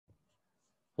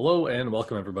Hello and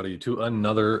welcome everybody to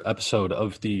another episode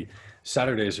of the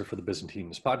Saturdays are for the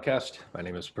Byzantines podcast. My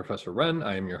name is Professor Wren.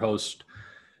 I am your host.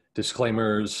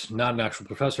 Disclaimers, not an actual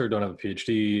professor, don't have a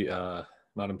PhD,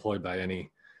 not employed by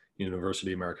any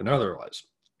university, American or otherwise.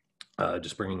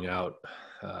 Just bringing out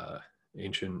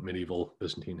ancient, medieval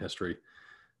Byzantine history.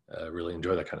 Really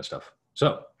enjoy that kind of stuff.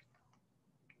 So,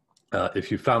 if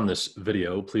you found this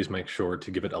video, please make sure to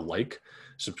give it a like,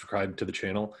 subscribe to the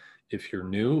channel if you're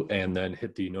new, and then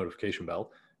hit the notification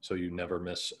bell so you never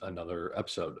miss another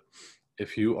episode.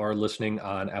 If you are listening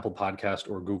on Apple Podcast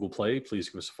or Google Play, please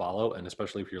give us a follow. And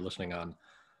especially if you're listening on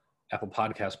Apple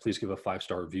Podcast, please give a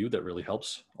 5-star review. That really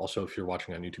helps. Also, if you're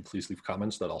watching on YouTube, please leave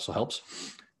comments. That also helps.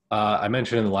 I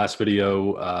mentioned in the last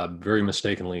video, very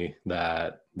mistakenly,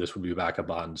 that this would be back up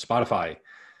on Spotify.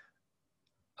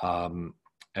 And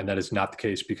that is not the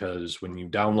case, because when you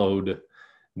download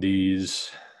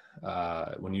these,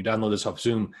 when you download this off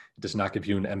Zoom, it does not give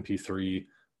you an MP3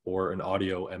 or an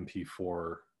audio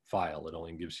MP4 file. It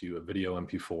only gives you a video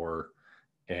MP4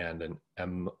 and an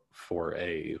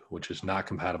M4A, which is not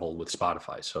compatible with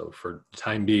Spotify. So for the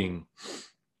time being,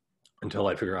 until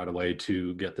I figure out a way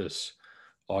to get this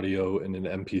audio in an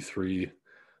MP3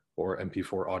 or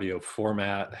MP4 audio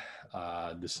format,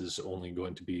 this is only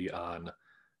going to be on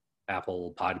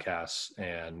Apple Podcasts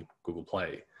and Google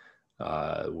Play.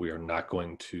 We are not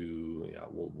going to,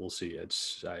 we'll see.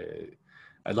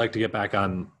 I'd like to get back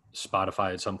on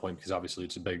Spotify at some point, because obviously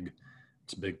it's a big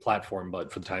platform,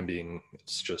 but for the time being,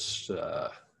 it's just,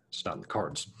 it's not in the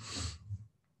cards.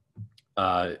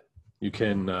 You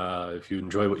can, if you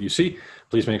enjoy what you see,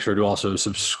 please make sure to also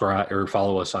subscribe or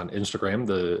follow us on Instagram.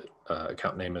 The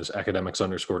account name is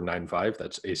academics_95.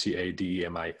 That's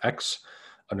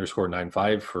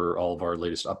ACADEMIX_95 for all of our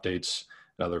latest updates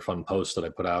and other fun posts that I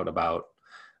put out about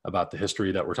the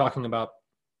history that we're talking about.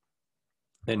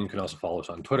 And you can also follow us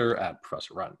on Twitter at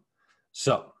Professor Wren.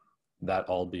 So that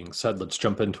all being said, let's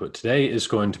jump into it. Today is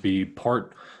going to be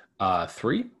part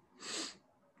 3.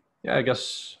 Yeah, I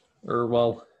guess, or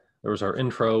well, there was our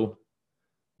intro.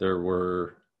 There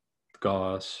were the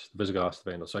Goths, the Visigoths,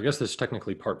 the Vandals. So I guess this is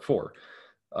technically part 4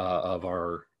 of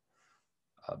our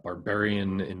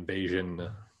barbarian invasion,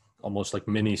 almost like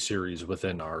mini series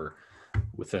within our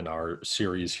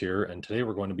series here. And today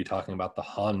we're going to be talking about the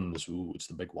Huns. Ooh, it's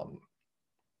the big one.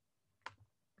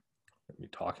 We're going to be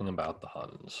talking about the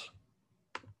Huns.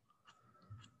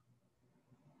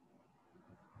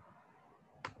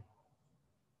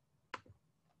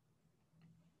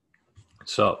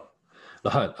 So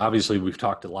the Hun, obviously we've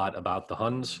talked a lot about the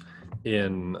Huns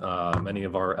in many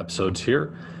of our episodes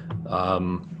here.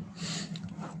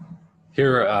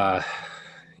 Here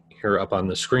up on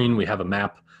the screen, we have a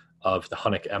map of the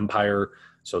Hunnic Empire.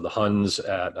 So the Huns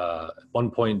at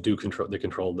one point they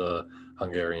control the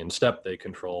Hungarian steppe. They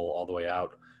control all the way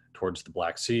out towards the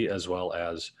Black Sea, as well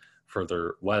as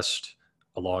further west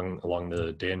along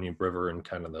the Danube River and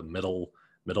kind of the middle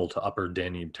to upper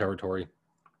Danube territory.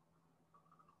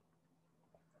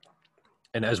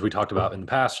 And as we talked about in the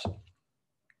past,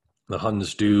 the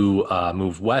Huns do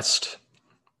move west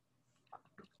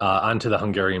onto the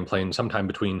Hungarian plain sometime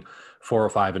between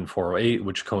 405 and 408,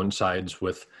 which coincides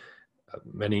with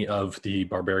many of the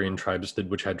barbarian tribes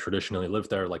which had traditionally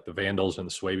lived there, like the Vandals and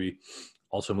the Suebi,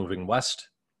 also moving west,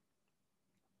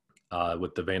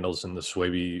 with the Vandals and the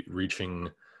Suebi reaching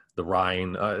the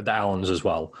Rhine, the Alans as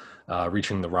well,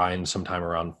 reaching the Rhine sometime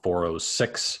around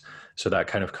 406. So that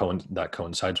kind of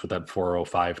coincides with that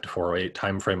 405 to 408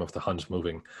 time frame of the Huns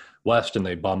moving west, and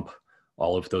they bump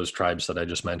all of those tribes that I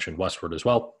just mentioned westward as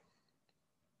well.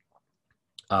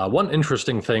 One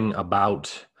interesting thing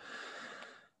about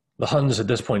the Huns at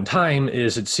this point in time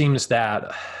is it seems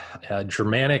that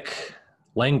Germanic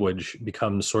language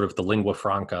becomes sort of the lingua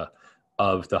franca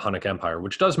of the Hunnic Empire,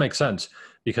 which does make sense,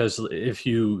 because if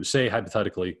you say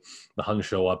hypothetically the Huns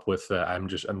show up with, I'm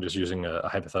just using a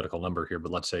hypothetical number here,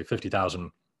 but let's say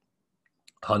 50,000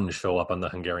 Huns show up on the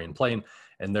Hungarian plain,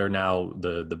 and they're now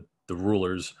the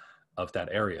rulers of that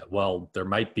area. Well, there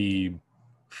might be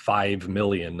 5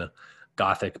 million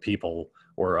Gothic people,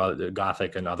 or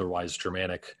Gothic and otherwise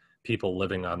Germanic people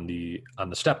living on the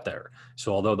steppe there.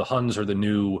 So although the Huns are the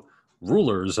new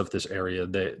rulers of this area,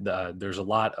 there's a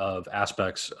lot of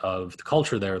aspects of the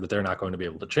culture there that they're not going to be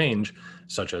able to change,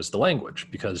 such as the language,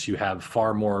 because you have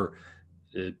far more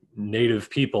native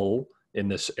people in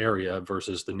this area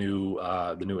versus the new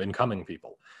incoming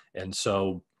people. And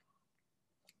so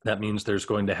that means there's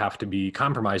going to have to be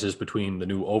compromises between the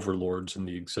new overlords and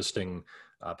the existing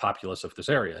populace of this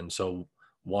area. And so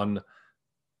one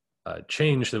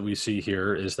change that we see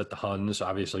here is that the Huns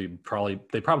obviously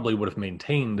probably would have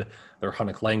maintained their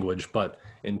Hunnic language, but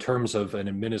in terms of an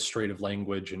administrative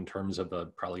language, in terms of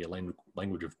probably a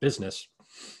language of business,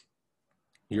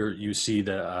 you see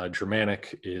that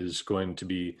Germanic is going to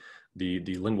be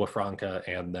the lingua franca,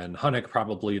 and then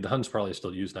Hunnic the Huns probably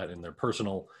still use that in their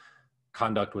personal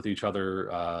conduct with each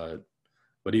other,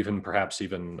 but perhaps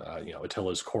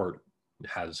Attila's court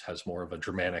has more of a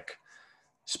Germanic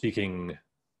speaking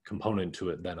component to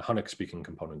it than a Hunnic speaking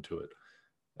component to it.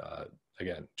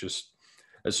 Again,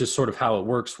 it's just sort of how it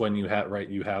works when you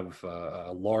have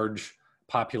a large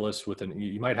populace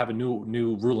you might have a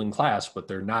new ruling class, but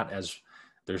there's not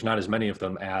as many of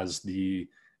them as the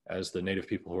native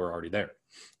people who are already there,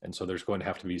 and so there's going to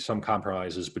have to be some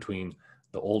compromises between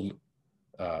the old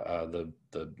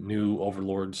the new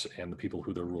overlords and the people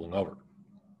who they're ruling over.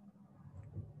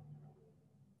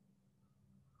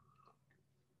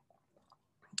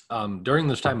 During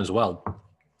this time as well,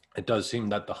 it does seem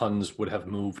that the Huns would have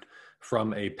moved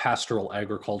from a pastoral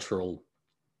agricultural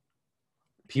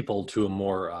people to a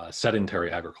more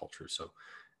sedentary agriculture. So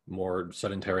more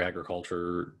sedentary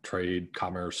agriculture, trade,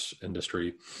 commerce,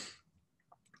 industry,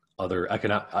 other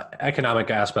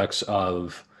economic aspects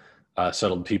of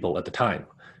settled people at the time.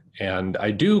 And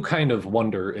I do kind of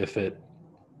wonder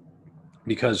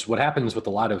because what happens with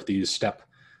a lot of these steppe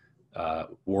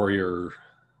warrior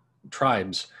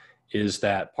tribes is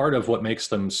that part of what makes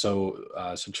them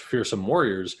such fearsome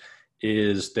warriors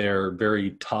is their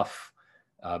very tough,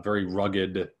 very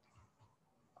rugged,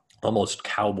 almost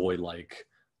cowboy-like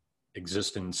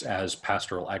existence as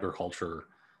pastoral agriculture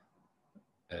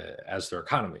as their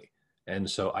economy. And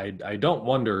so I don't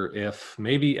wonder if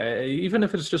maybe, even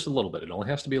if it's just a little bit, it only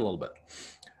has to be a little bit,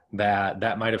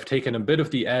 that might have taken a bit of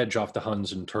the edge off the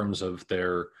Huns in terms of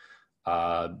their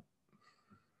how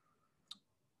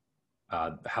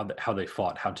they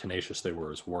fought, how tenacious they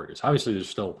were as warriors. Obviously, they're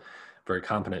still very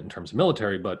competent in terms of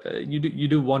military, but you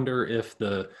do wonder if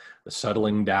the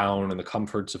settling down and the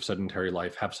comforts of sedentary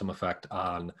life have some effect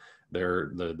on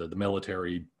the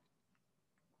military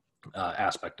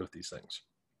aspect of these things.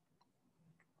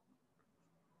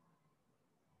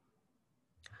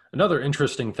 Another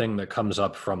interesting thing that comes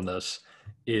up from this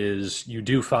is you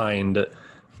do find,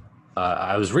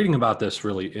 I was reading about this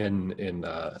really in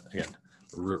again,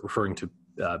 referring to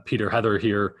Peter Heather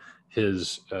here,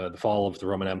 his The Fall of the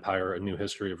Roman Empire, A New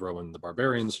History of Rome and the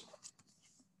Barbarians.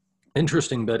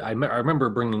 Interesting bit, I remember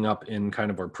bringing up in kind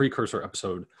of our precursor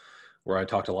episode where I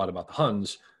talked a lot about the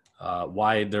Huns,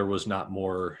 why there was not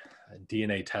more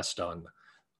DNA tests done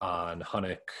on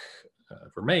Hunnic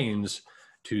remains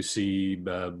to see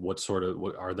what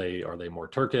are they more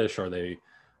Turkish? Are they,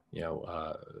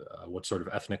 what sort of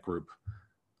ethnic group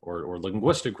or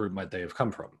linguistic group might they have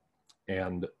come from?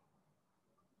 And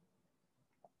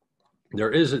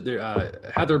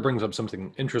Heather brings up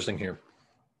something interesting here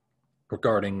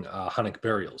regarding Hunnic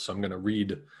burials. So I'm going to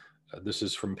read, this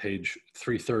is from page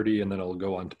 330, and then I'll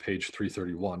go on to page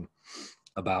 331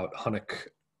 about Hunnic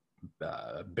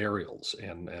burials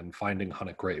and finding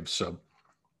Hunnic graves. So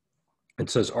it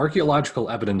says, archaeological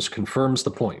evidence confirms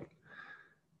the point.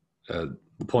 The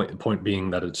point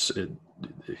being that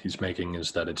he's making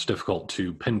is that it's difficult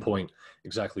to pinpoint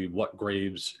exactly what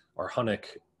graves are Hunnic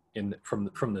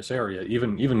from this area,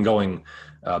 even going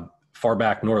far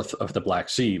back north of the Black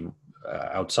Sea,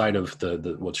 outside of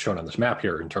the what's shown on this map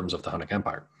here in terms of the Hunnic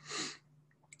Empire.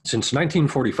 Since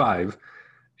 1945,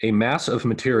 a mass of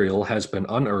material has been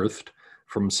unearthed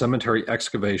from cemetery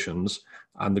excavations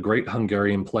on the Great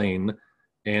Hungarian Plain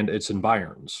and its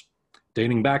environs,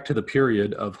 dating back to the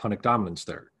period of Hunnic dominance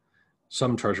there.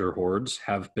 Some treasure hoards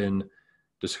have been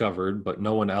discovered, but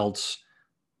no one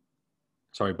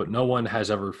has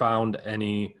ever found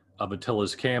any of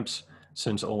Attila's camps,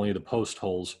 since only the post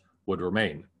holes would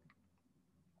remain.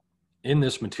 In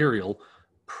this material,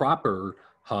 proper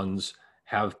Huns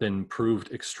have been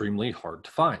proved extremely hard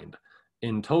to find.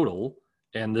 In total,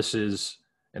 and this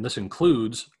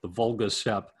includes the Volga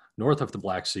steppe north of the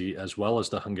Black Sea, as well as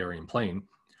the Hungarian plain,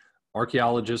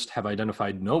 archaeologists have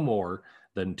identified no more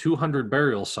than 200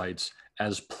 burial sites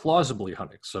as plausibly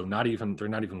Hunnic. So they're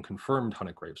not even confirmed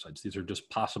Hunnic grave sites. These are just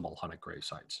possible Hunnic grave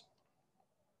sites.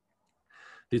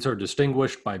 These are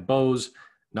distinguished by bows,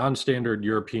 non-standard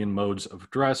European modes of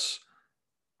dress,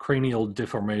 cranial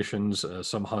deformations.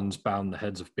 Some Huns bound the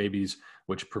heads of babies,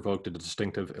 which provoked a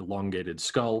distinctive elongated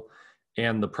skull,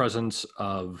 and the presence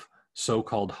of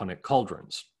so-called Hunnic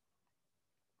cauldrons.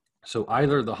 So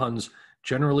either the Huns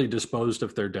generally disposed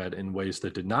of their dead in ways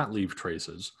that did not leave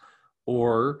traces,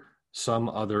 or some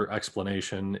other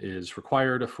explanation is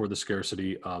required for the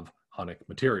scarcity of Hunnic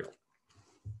material.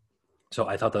 So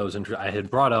I thought that was interesting. I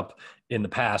had brought up in the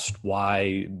past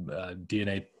why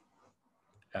DNA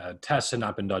tests had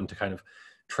not been done to kind of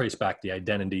trace back the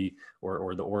identity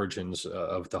or the origins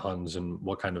of the Huns and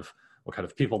what kind of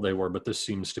people they were. But this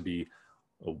seems to be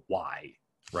a why,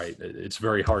 right? It's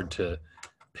very hard to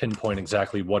pinpoint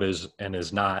exactly what is and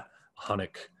is not a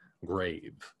Hunnic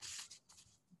grave.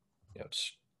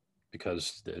 It's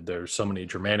because there's so many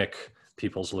Germanic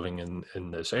peoples living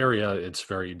in this area. It's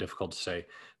very difficult to say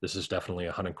this is definitely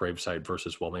a Hunnic gravesite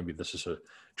versus, well, maybe this is a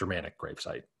Germanic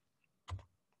gravesite.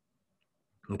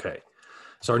 Okay,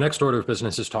 so our next order of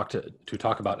business is to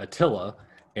talk about Attila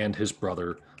and his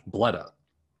brother Bleda.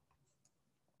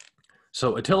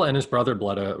 So Attila and his brother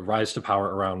Bleda rise to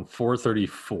power around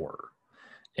 434.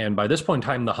 And by this point in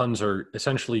time, the Huns are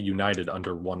essentially united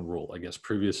under one rule. I guess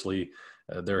previously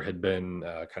there had been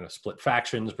kind of split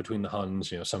factions between the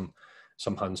Huns.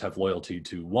 Some Huns have loyalty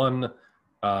to one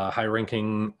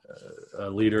high-ranking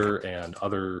leader, and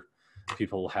other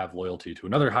people have loyalty to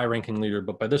another high-ranking leader.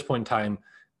 But by this point in time,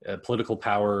 political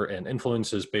power and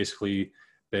influence has basically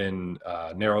been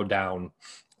narrowed down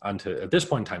onto, at this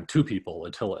point in time, two people,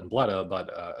 Attila and Bleda. But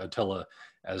Attila,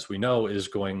 as we know, is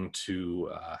going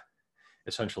to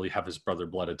essentially have his brother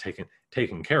Bleda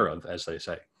taken care of, as they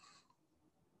say,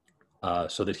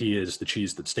 so that he is the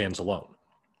cheese that stands alone.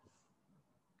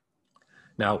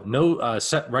 Now, no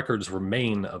set records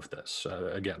remain of this.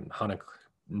 Again, Hunnic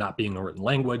not being a written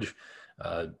language,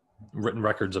 written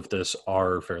records of this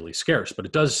are fairly scarce, but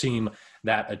it does seem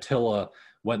that Attila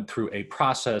went through a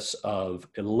process of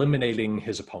eliminating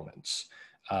his opponents.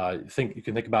 You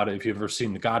can think about it. If you've ever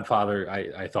seen The Godfather,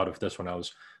 I thought of this when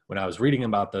I was reading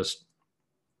about this.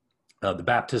 The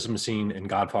baptism scene in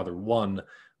Godfather 1,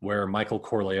 where Michael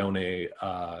Corleone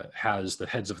has the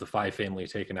heads of the Five family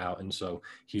taken out, and so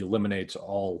he eliminates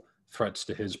all threats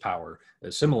to his power.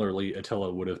 Similarly,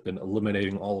 Attila would have been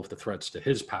eliminating all of the threats to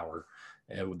his power,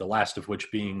 the last of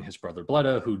which being his brother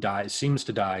Bleda, who seems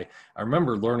to die. I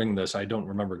remember learning this. I don't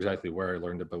remember exactly where I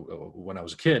learned it, but when I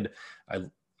was a kid,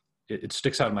 it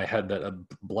sticks out in my head that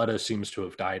Bleda seems to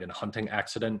have died in a hunting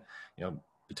accident.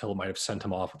 Attila might have sent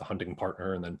him off with a hunting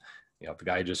partner, and then the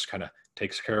guy just kind of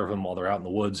takes care of him while they're out in the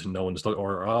woods and no one's looking,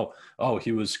 or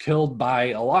he was killed by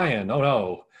a lion. Oh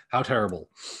no, how terrible.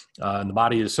 And the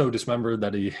body is so dismembered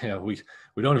that we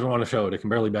don't even want to show it. It can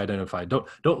barely be identified.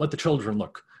 Don't let the children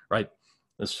look, right?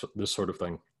 This sort of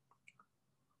thing.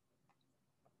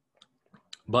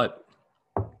 But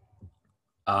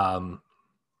so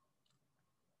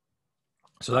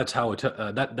that's how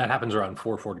that happens around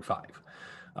 445.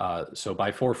 So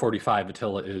by 445,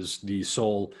 Attila is the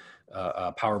sole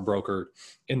power broker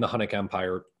in the Hunnic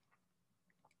Empire,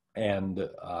 and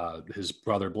his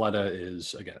brother Bleda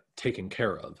is, again, taken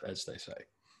care of, as they say.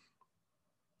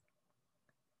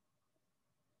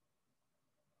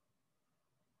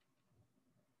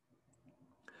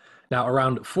 Now,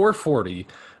 around 440,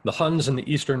 the Huns and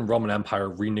the Eastern Roman Empire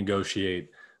renegotiate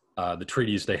the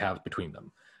treaties they have between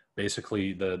them.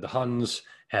 Basically, the Huns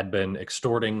had been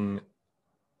extorting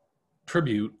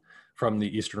tribute from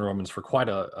the Eastern Romans for quite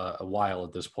a while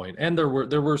at this point. And there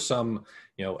were some,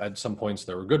 at some points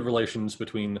there were good relations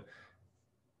between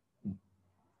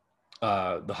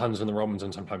the Huns and the Romans,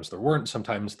 and sometimes there weren't.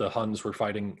 Sometimes the Huns were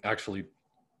fighting, actually,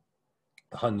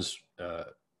 the Huns, it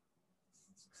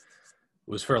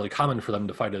was fairly common for them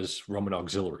to fight as Roman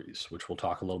auxiliaries, which we'll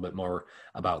talk a little bit more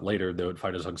about later. They would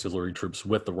fight as auxiliary troops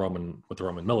with the Roman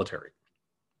military.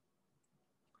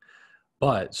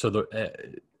 But so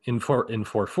in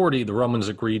 440, the Romans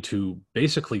agreed to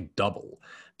basically double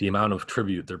the amount of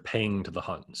tribute they're paying to the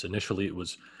Huns. Initially, it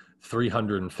was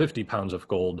 350 pounds of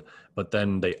gold, but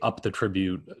then they upped the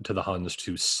tribute to the Huns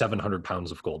to 700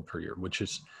 pounds of gold per year, which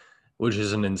is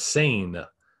an insane.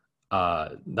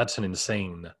 That's an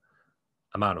insane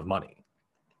amount of money.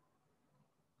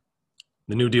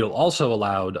 The New Deal also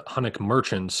allowed Hunnic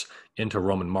merchants into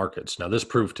Roman markets. Now, this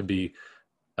proved to be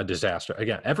a disaster.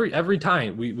 Again, every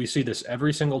time we see this,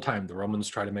 every single time the Romans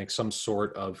try to make some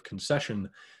sort of concession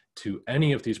to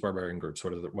any of these barbarian groups,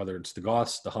 whether it's the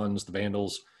Goths, the Huns, the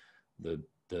Vandals, the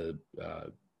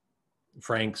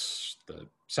Franks, the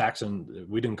Saxon.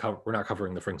 We're not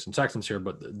covering the Franks and Saxons here,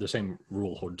 but the same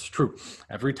rule holds true.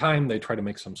 Every time they try to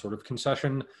make some sort of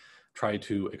concession, try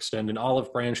to extend an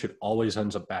olive branch, it always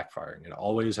ends up backfiring. They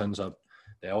always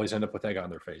end up with egg on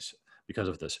their face because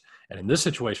of this. And in this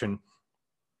situation,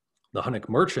 the Hunnic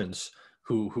merchants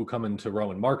who come into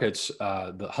Roman markets,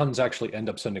 the Huns actually end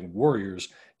up sending warriors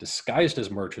disguised as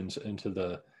merchants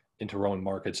into Roman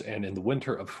markets. And in the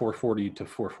winter of 440 to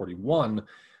 441,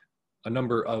 a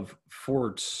number of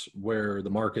forts where the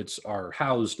markets are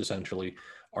housed essentially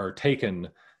are taken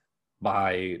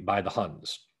by the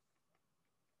Huns.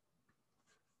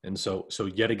 And so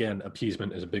yet again,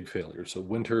 appeasement is a big failure. So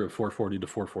winter of 440 to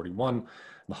 441,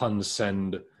 the Huns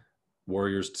send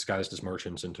warriors disguised as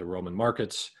merchants into Roman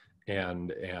markets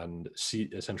and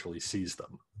essentially seize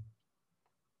them.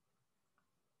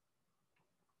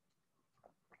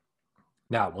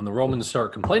 Now, when the Romans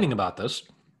start complaining about this,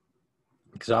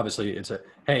 because obviously it's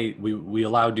hey, we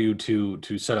allowed you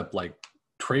to set up like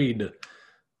trade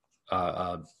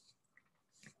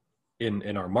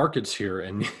in our markets here,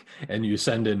 and you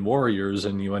send in warriors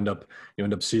and you end up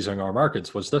seizing our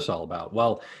markets. What's this all about?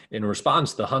 Well, in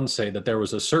response, the Huns say that there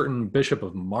was a certain bishop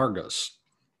of Margus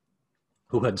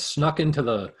who had snuck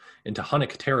into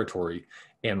Hunnic territory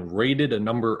and raided a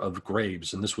number of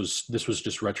graves, and this was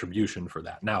just retribution for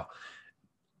that. Now,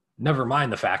 never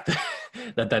mind the fact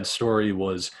that story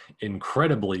was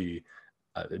incredibly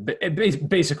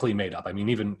basically made up. I mean,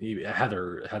 even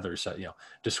Heather said,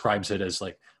 describes it as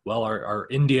like, well, our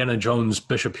Indiana Jones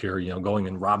bishop here, going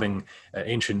and robbing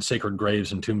ancient sacred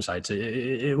graves and tomb sites.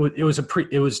 It was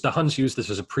the Huns used this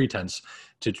as a pretense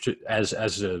to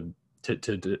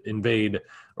invade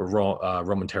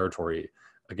Roman territory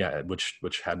again,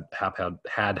 which had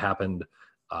happened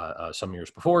some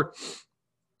years before.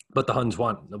 But the Huns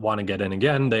want to get in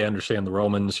again. They understand the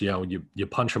Romans, you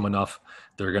punch them enough,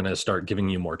 they're going to start giving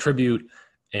you more tribute.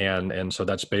 And so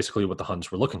that's basically what the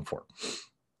Huns were looking for.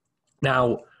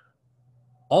 Now,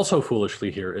 also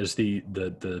foolishly here is the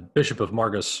Bishop of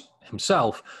Margus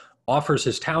himself offers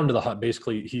his town to the Huns.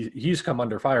 Basically, he's come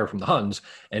under fire from the Huns,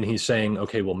 and he's saying,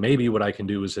 okay, well, maybe what I can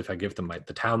do is if I give them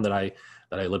the town that I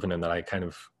live in and that I kind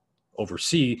of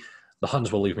oversee, the Huns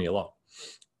will leave me alone.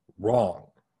 Wrong.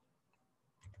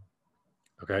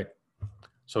 Okay,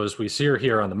 so as we see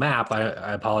here on the map,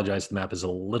 I apologize. The map is a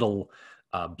little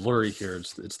blurry here.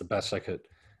 It's the best I could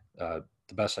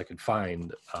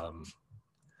find.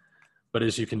 But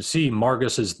as you can see,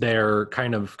 Margus is there,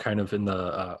 kind of in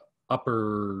the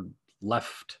upper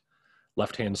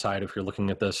left-hand side if you're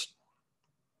looking at this.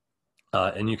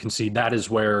 And you can see that is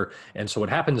where, and so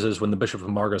what happens is when the Bishop of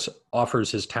Margus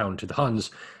offers his town to the Huns,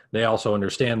 they also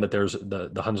understand that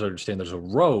the Huns understand there's a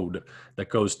road that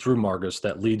goes through Margus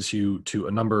that leads you to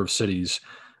a number of cities,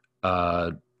 which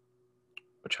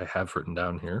I have written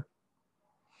down here.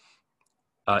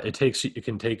 It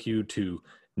can take you to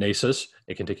Naissus,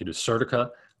 it can take you to Serdica,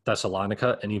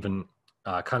 Thessalonica, and even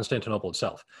Constantinople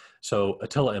itself. So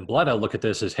Attila and Bleda look at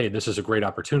this as, hey, this is a great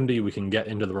opportunity. We can get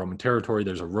into the Roman territory.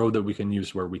 There's a road that we can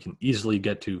use where we can easily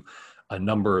get to a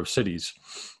number of cities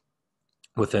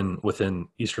within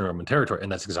Eastern Roman territory.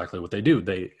 And that's exactly what they do.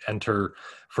 They enter,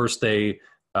 first they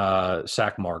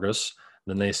sack Margus,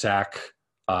 then they sack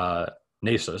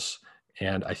Naissus,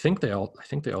 and I think they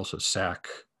also sack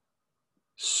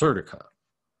Serdica.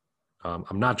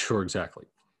 I'm not sure exactly.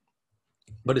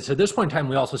 But it's at this point in time,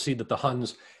 we also see that the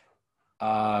Huns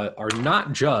are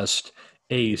not just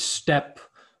a steppe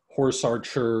horse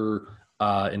archer,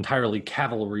 entirely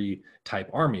cavalry type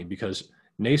army, because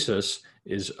Naissus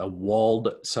is a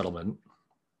walled settlement.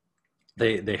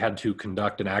 They had to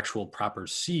conduct an actual proper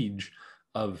siege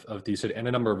of these cities and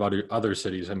a number of other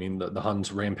cities. I mean, the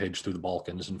Huns rampaged through the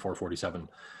Balkans in 447.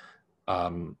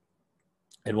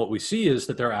 And what we see is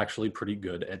that they're actually pretty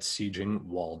good at sieging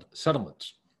walled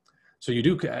settlements. So you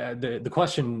do the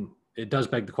question. It does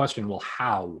beg the question. Well,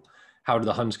 how do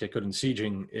the Huns get good in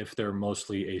sieging if they're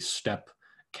mostly a steppe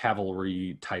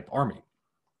cavalry type army?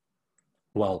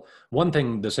 Well, one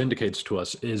thing this indicates to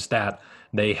us is that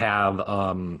they have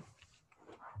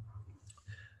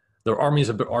their armies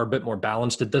are a bit more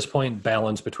balanced at this point,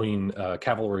 balanced between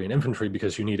cavalry and infantry,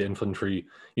 because you need infantry.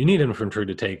 You need infantry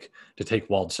to take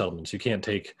walled settlements. You can't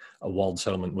take a walled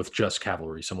settlement with just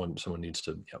cavalry. Someone needs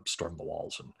to storm the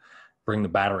walls and bring the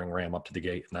battering ram up to the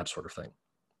gate and that sort of thing.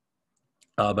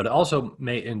 But it also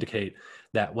may indicate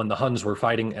that when the Huns were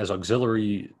fighting as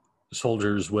auxiliary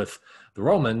soldiers with the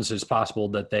Romans, it's possible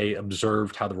that they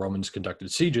observed how the Romans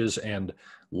conducted sieges and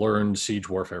learned siege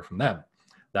warfare from them.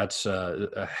 That's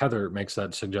Heather makes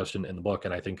that suggestion in the book,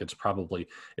 and I think it's probably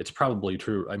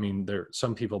true. I mean,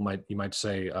 some people you might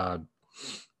say,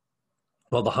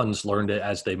 well, the Huns learned it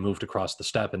as they moved across the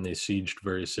steppe and they sieged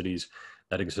various cities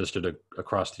that existed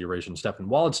across the Eurasian steppe. And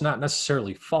while it's not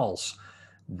necessarily false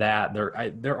that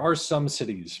there are some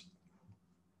cities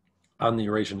on the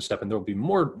Eurasian steppe, and there will be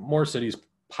more cities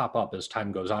pop up as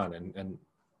time goes on, and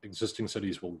existing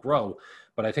cities will grow.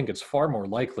 But I think it's far more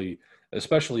likely,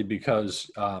 especially because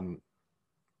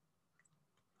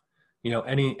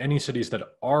any cities that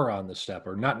are on the steppe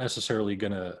are not necessarily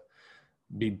going to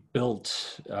be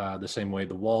built the same way.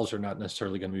 The walls are not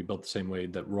necessarily going to be built the same way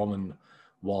that Roman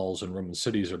walls and Roman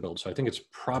cities are built. So I think it's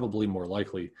probably more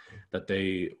likely that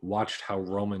they watched how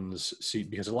Romans siege,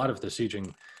 because a lot of the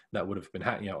sieging that would have been,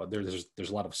 there's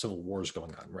a lot of civil wars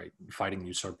going on, right? Fighting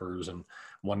usurpers, and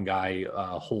one guy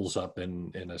holes up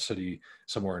in a city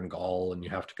somewhere in Gaul, and you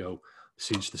have to go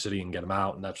siege the city and get him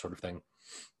out, and that sort of thing.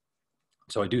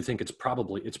 So I do think it's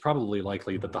probably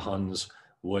likely that the Huns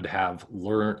would have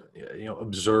learned,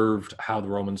 observed how the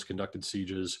Romans conducted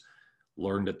sieges,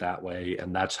 learned it that way,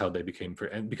 and that's how they became.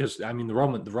 And because I mean, the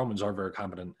Romans are very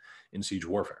competent in siege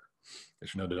warfare.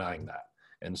 There's no denying that.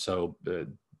 And so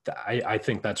I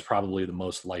think that's probably the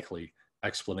most likely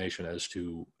explanation as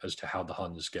to how the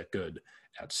Huns get good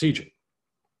at sieging.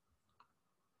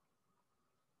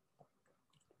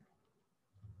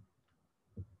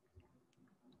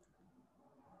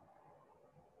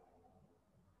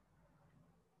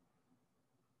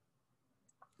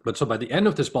 But so by the end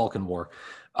of this Balkan War,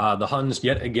 the Huns,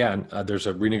 yet again, there's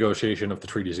a renegotiation of the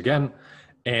treaties again,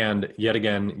 and yet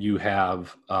again you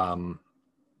have the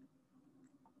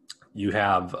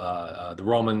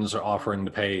Romans are offering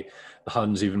to pay the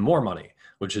Huns even more money,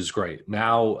 which is great.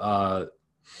 Now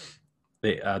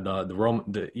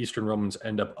the Eastern Romans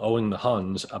end up owing the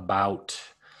Huns about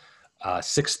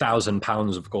 6,000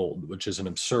 pounds of gold, which is an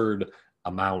absurd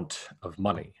amount of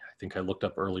money. I think I looked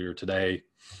up earlier today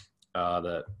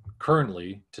that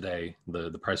currently today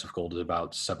the price of gold is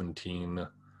about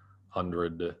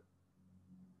 $1,700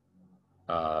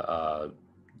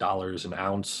 dollars an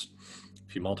ounce.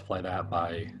 If you multiply that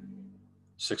by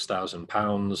 6,000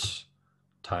 pounds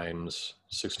times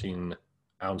 16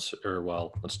 ounce, or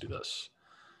well, let's do this.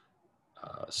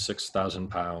 6,000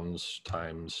 pounds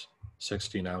times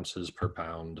 16 ounces per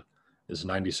pound is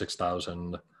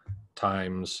 96,000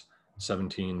 times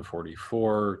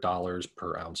 $1,744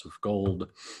 per ounce of gold.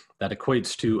 That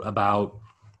equates to about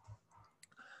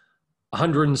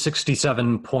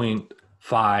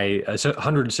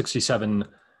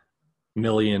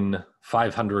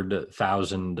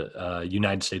 167,500,000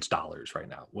 United States dollars right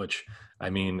now, which, I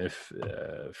mean, if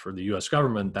for the U.S.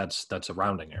 government, that's a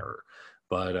rounding error.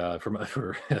 But for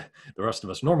the rest of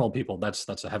us normal people,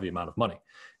 that's a heavy amount of money,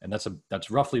 and that's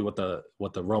roughly what the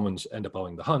Romans end up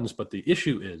owing the Huns. But the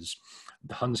issue is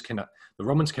the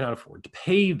Romans cannot afford to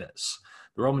pay this.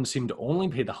 The Romans seem to only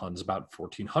pay the Huns about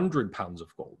 1,400 pounds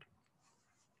of gold,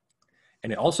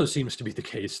 and it also seems to be the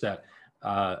case that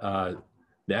the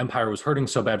empire was hurting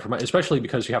so bad from, especially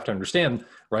because you have to understand,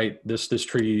 right? This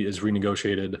treaty is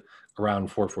renegotiated around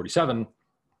 447.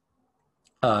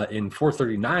 In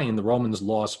 439, the Romans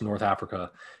lost North Africa,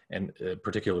 and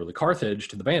particularly Carthage,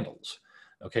 to the Vandals.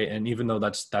 Okay, and even though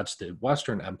that's the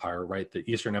Western Empire, right? The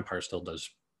Eastern Empire still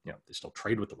does, they still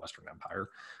trade with the Western Empire.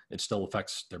 It still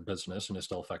affects their business, and it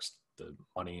still affects the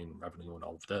money and revenue and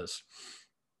all of this,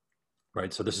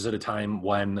 right? So this is at a time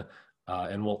when,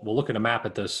 and we'll look at a map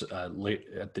at this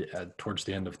towards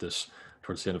the end of this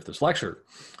lecture,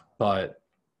 but.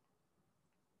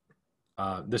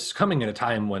 This is coming at a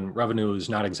time when revenue is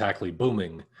not exactly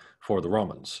booming for the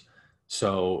Romans.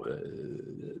 So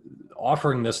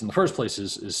offering this in the first place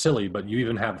is silly, but you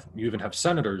even have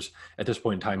senators at this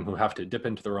point in time who have to dip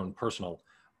into their own personal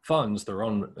funds, their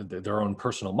own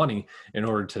personal money, in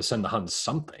order to send the Huns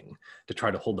something to try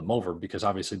to hold them over, because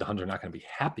obviously the Huns are not going to be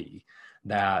happy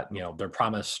that they're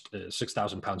promised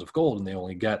 6,000 pounds of gold and they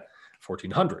only get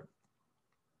 1,400.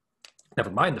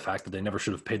 Never mind the fact that they never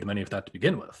should have paid them any of that to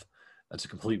begin with. That's a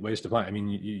complete waste of money. I mean,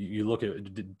 you look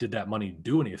at, did that money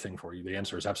do anything for you? The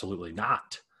answer is absolutely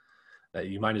not. That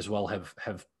you might as well have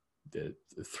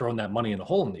thrown that money in a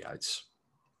hole in the ice.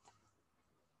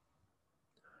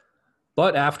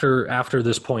 But after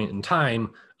this point in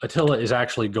time, Attila is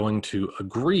actually going to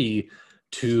agree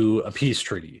to a peace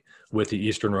treaty with the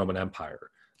Eastern Roman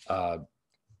Empire.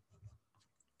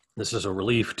 This is a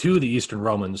relief to the Eastern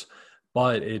Romans,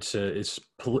 but it's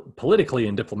politically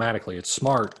and diplomatically, it's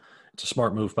smart. It's a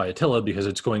smart move by Attila, because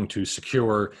it's going to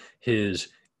secure his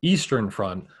Eastern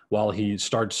front while he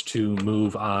starts to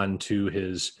move on to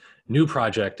his new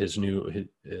project, this new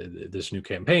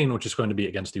campaign, which is going to be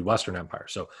against the Western Empire.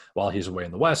 So while he's away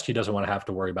in the West, he doesn't want to have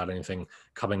to worry about anything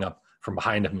coming up from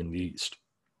behind him in the East.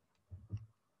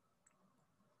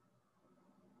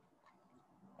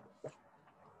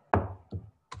 I'm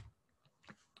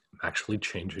actually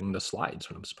changing the slides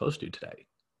when I'm supposed to today.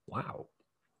 Wow.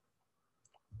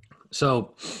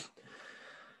 So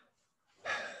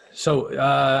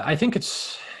I think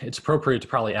it's appropriate to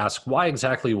probably ask, why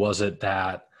exactly was it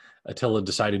that Attila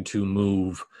decided to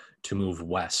move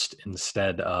west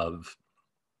instead of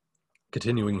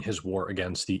continuing his war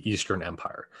against the Eastern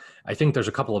Empire? I think there's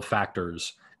a couple of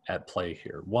factors at play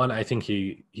here. One, I think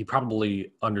he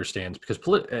probably understands, because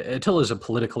Attila is a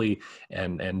politically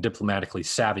and diplomatically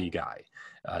savvy guy.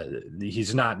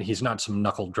 He's not some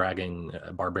knuckle dragging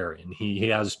barbarian.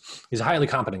 He's a highly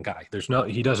competent guy.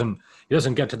 He doesn't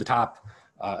get to the top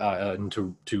and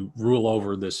to rule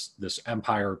over this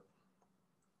empire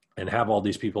and have all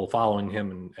these people following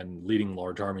him and leading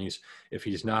large armies if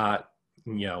he's not,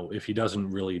 if he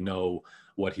doesn't really know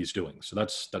what he's doing. So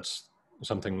that's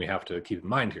something we have to keep in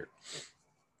mind here.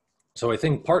 So I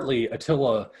think partly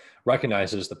Attila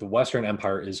recognizes that the Western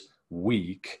Empire is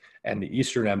weak, and the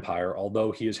Eastern Empire,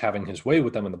 although he is having his way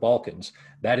with them in the Balkans,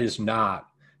 that is not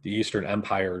the Eastern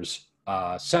Empire's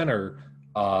center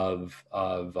of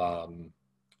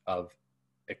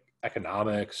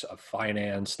economics, of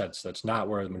finance. That's not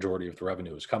where the majority of the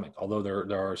revenue is coming. Although there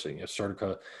are,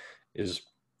 Serdica is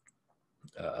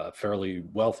a fairly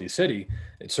wealthy city,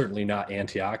 it's certainly not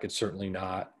Antioch. It's certainly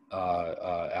not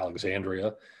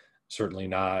Alexandria. Certainly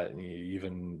not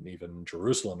even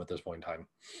Jerusalem at this point in time.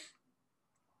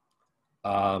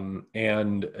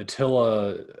 And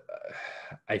Attila,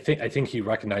 I think he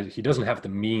recognized he doesn't have the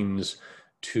means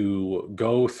to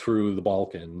go through the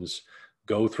Balkans,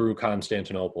 go through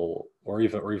Constantinople, or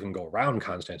even go around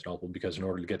Constantinople, because in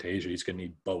order to get to Asia, he's going to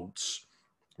need boats,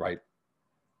 right?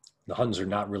 The Huns are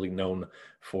not really known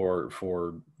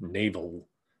for naval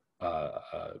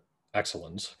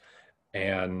excellence,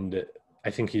 and I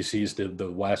think he sees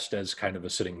the West as kind of a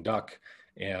sitting duck.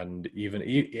 And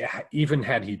even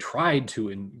had he tried to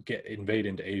invade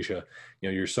into Asia,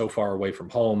 you're so far away from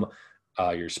home,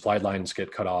 your supply lines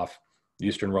get cut off. The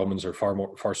Eastern Romans are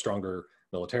far stronger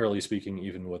militarily speaking,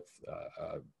 even with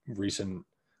recent,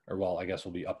 or well, I guess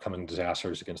will be upcoming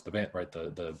disasters against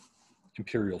the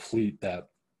imperial fleet that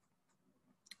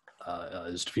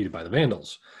is defeated by the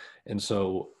Vandals. And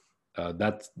so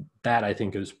that I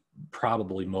think is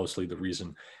probably mostly the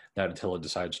reason that Attila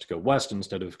decides to go west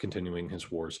instead of continuing his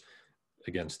wars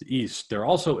against the east. There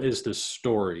also is this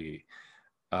story,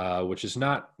 which is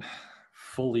not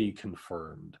fully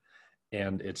confirmed,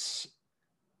 and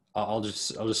I'll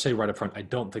just say right up front, I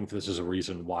don't think this is a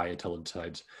reason why Attila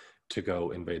decides to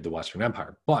go invade the Western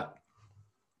Empire. But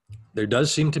there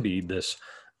does seem to be this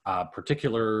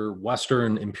particular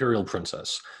Western imperial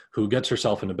princess who gets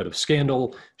herself in a bit of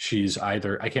scandal. She's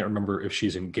either, I can't remember if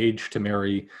she's engaged to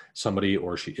marry somebody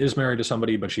or she is married to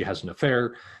somebody, but she has an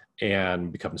affair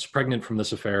and becomes pregnant from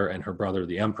this affair. And her brother,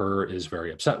 the emperor, is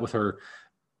very upset with her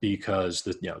because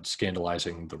it's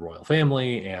scandalizing the royal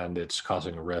family and it's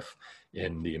causing a rift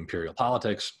in the imperial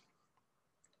politics.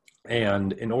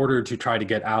 And in order to try to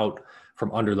get out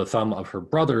from under the thumb of her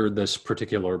brother, this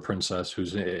particular princess,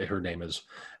 her name is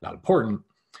not important,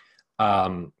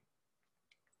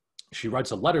 she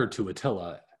writes a letter to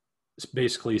Attila,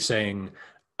 basically saying,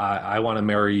 I want to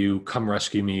marry you, come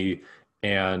rescue me,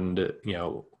 and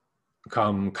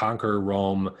come conquer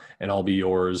Rome, and I'll be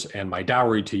yours, and my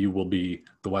dowry to you will be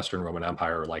the Western Roman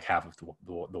Empire, like half of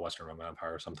the Western Roman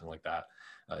Empire, or something like that.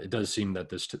 It does seem that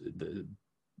this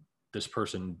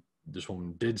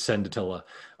woman did send Attila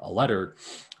a letter,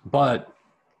 but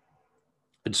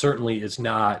it certainly is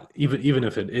not, even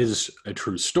if it is a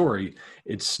true story,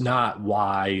 it's not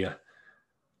why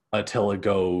Attila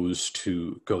goes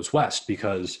west,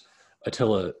 because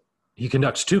Attila, he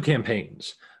conducts two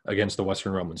campaigns against the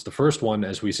Western Romans. The first one,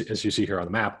 as you see here on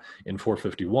the map, in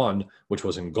 451, which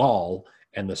was in Gaul,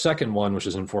 and the second one, which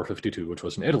is in 452, which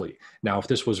was in Italy. Now, if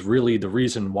this was really the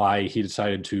reason why he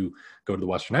decided to go to the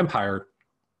Western Empire,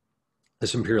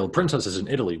 this imperial princess is in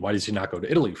Italy. Why does he not go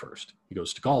to Italy first? He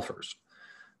goes to Gaul first.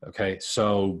 Okay,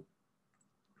 so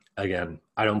again,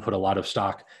 I don't put a lot of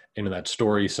stock into that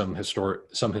story. Some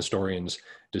historians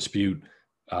dispute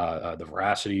the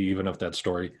veracity even of that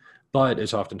story, but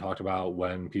it's often talked about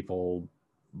when people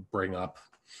bring up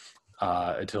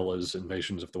Attila's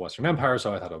invasions of the Western Empire.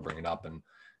 So I thought I'll bring it up and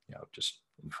just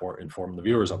inform the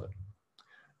viewers of it.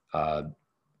 I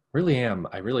really am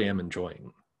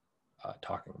enjoying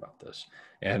talking about this.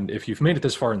 And if you've made it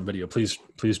this far in the video, please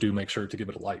do make sure to give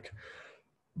it a like.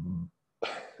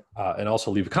 And also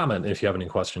leave a comment if you have any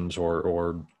questions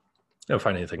or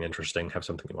find anything interesting, have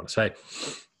something you want to say.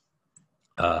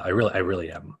 I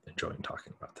really am enjoying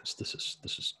talking about this. This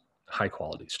is high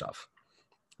quality stuff.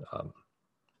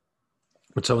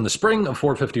 But so in the spring of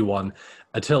 451,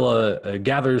 Attila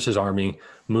gathers his army,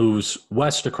 moves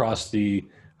west across the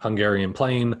Hungarian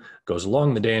plain, goes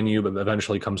along the Danube, and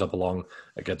eventually comes up along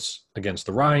against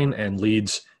the Rhine and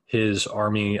leads his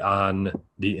army on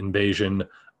the invasion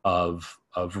of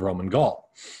Roman Gaul.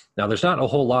 Now, there's not a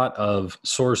whole lot of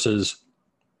sources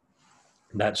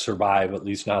that survive, at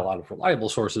least not a lot of reliable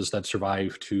sources that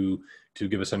survive to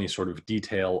give us any sort of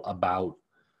detail about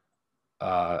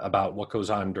what goes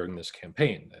on during this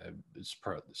campaign. It's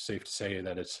safe to say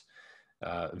that it's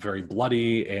very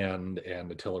bloody, and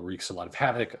Attila wreaks a lot of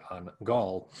havoc on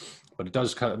Gaul, but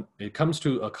it comes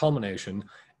to a culmination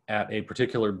at a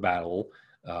particular battle.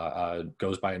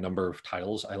 Goes by a number of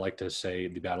titles. I like to say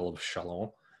the Battle of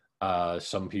Chalons.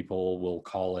 Some people will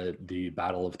call it the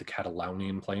Battle of the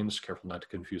Catalonian Plains. Careful not to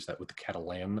confuse that with the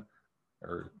Catalan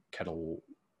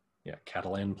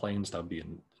Catalan Plains. That would be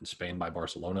in Spain by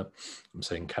Barcelona. I'm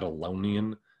saying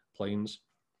Catalonian Plains.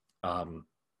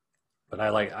 But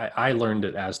I learned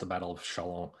it as the Battle of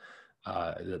Chalons.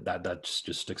 That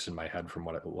just sticks in my head from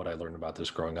what I learned about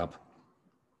this growing up.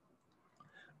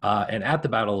 And at the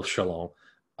Battle of Chalons,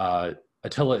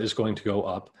 Attila is going to go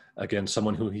up against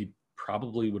someone who he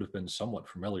probably would have been somewhat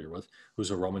familiar with,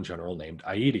 who's a Roman general named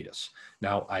Aetius.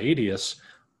 Now, Aetius,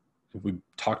 we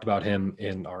talked about him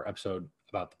in our episode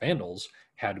about the Vandals,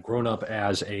 had grown up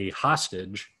as a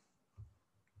hostage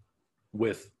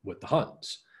with the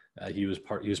Huns. He was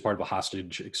part of a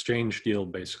hostage exchange deal.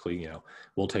 Basically,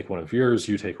 we'll take one of yours,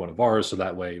 you take one of ours, so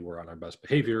that way we're on our best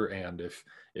behavior. And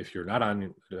if you're not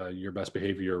on your best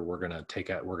behavior, we're gonna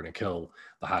kill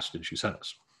the hostage you sent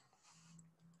us.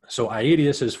 So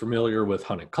Aetius is familiar with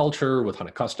Hunnic culture, with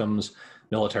Hunnic customs,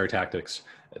 military tactics,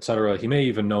 etc. He may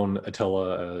even known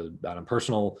Attila on a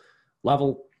personal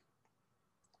level.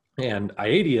 And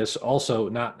Aetius also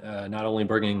not only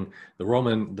bringing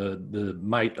the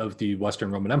might of the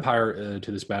Western Roman Empire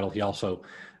to this battle, he also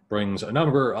brings a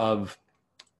number of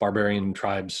barbarian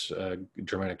tribes,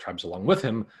 Germanic tribes along with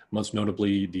him, most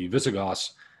notably the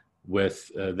Visigoths,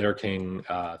 with their king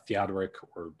Theodoric,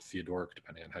 or Theodoric,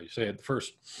 depending on how you say it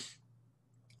first.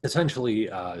 Essentially,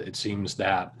 it seems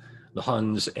that the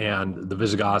Huns and the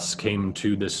Visigoths came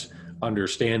to this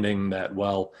understanding that,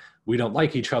 well, we don't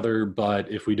like each other, but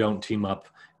if we don't team up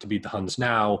to beat the Huns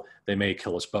now, they may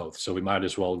kill us both. So we might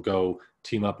as well go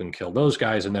team up and kill those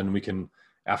guys, and then we can,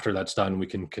 after that's done, we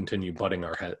can continue butting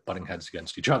heads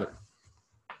against each other.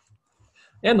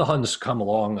 And the Huns come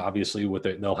along, obviously,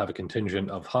 they'll have a contingent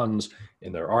of Huns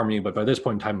in their army, but by this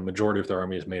point in time, the majority of their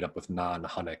army is made up with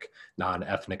non-Hunnic,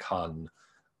 non-ethnic Hun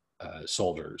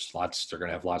soldiers. They're going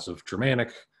to have lots of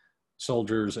Germanic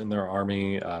soldiers in their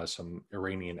army, some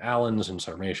Iranian Alans and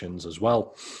Sarmatians as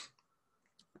well.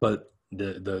 But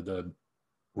the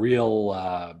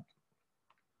real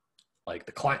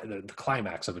the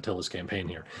climax of Attila's campaign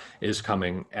here is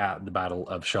coming at the Battle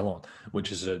of Chalons,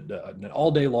 which is an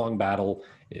all-day long battle.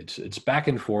 It's back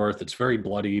and forth. It's very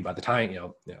bloody. By the time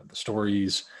the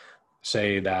stories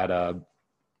say that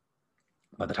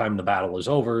by the time the battle is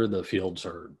over, the fields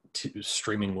are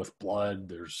streaming with blood.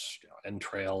 There's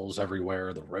entrails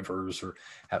everywhere. The rivers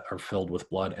are filled with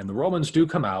blood, and the Romans do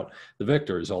come out the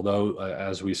victors. Although,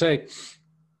 as we say,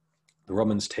 the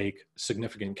Romans take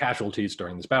significant casualties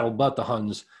during this battle, but the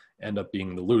Huns end up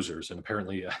being the losers. And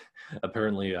apparently,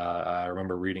 I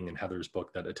remember reading in Heather's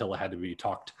book that Attila had to be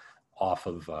talked off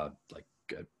of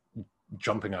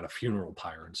jumping on a funeral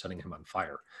pyre and setting him on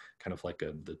fire, kind of like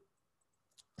the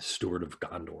Steward of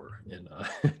Gondor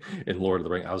in Lord of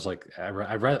the Rings. I was like, I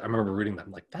remember reading that.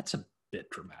 I'm like, that's a bit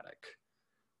dramatic.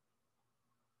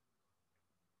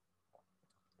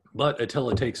 But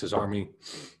Attila takes his army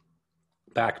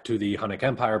back to the Hunnic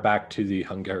Empire, back to the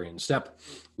Hungarian steppe,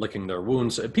 licking their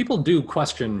wounds. People do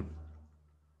question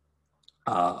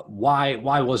why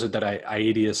was it that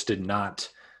Aetius did not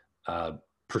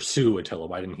pursue Attila?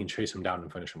 Why didn't he chase him down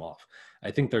and finish him off? I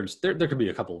think there could be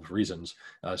a couple of reasons.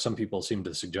 Some people seem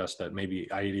to suggest that maybe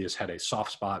Aetius had a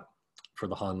soft spot for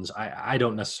the Huns. I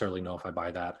don't necessarily know if I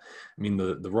buy that. I mean,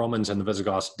 the Romans and the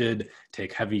Visigoths did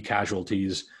take heavy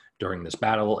casualties during this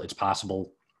battle. It's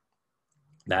possible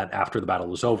that after the battle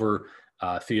was over,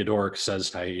 Theodoric says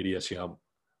to Aetius,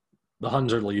 the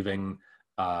Huns are leaving.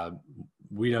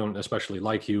 We don't especially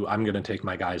like you. I'm going to take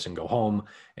my guys and go home.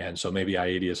 And so maybe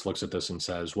Aetius looks at this and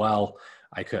says, well,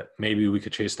 maybe we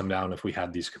could chase them down if we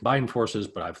had these combined forces,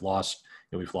 but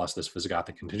we've lost this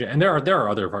Visigothic contingent. And there are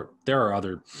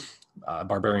other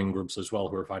barbarian groups as well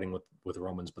who are fighting with the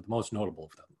Romans, but the most notable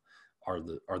of them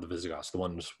are the Visigoths. The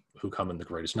ones who come in the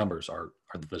greatest numbers are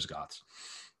the Visigoths.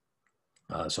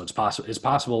 So it's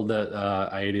possible that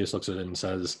Aetius looks at it and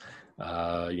says,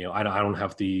 I don't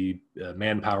have the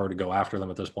manpower to go after them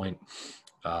at this point.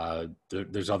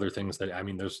 There's other things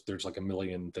there's like a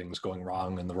million things going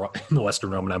wrong in the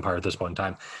Western Roman Empire at this point in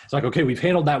time. It's like, okay, we've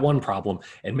handled that one problem,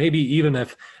 and maybe even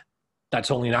if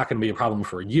that's only not going to be a problem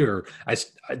for a year,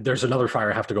 there's another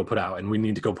fire I have to go put out, and we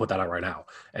need to go put that out right now.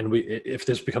 And if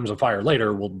this becomes a fire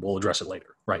later, we'll address it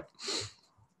later, right?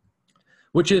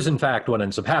 which is in fact what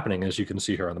ends up happening. As you can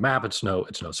see here on the map, it's no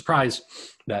surprise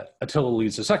that Attila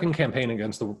leads the second campaign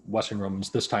against the Western Romans,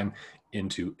 this time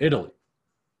into Italy.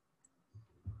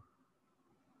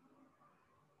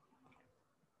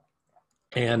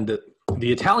 And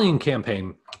the Italian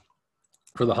campaign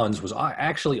for the Huns was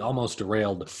actually almost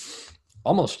derailed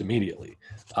almost immediately.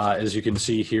 As you can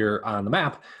see here on the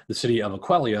map, the city of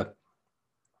Aquileia,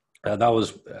 that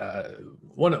was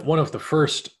one of the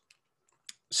first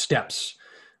steps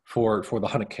for the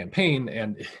Hunnic campaign.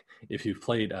 And if you've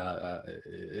played,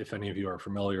 if any of you are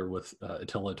familiar with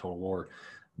Attila Total War,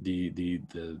 the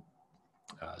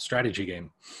strategy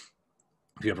game,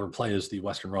 if you ever play as the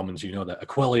Western Romans, you know that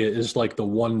Aquileia is like the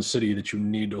one city that you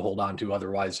need to hold on to.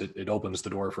 Otherwise, it opens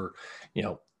the door for,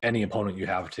 any opponent you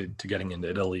have to getting into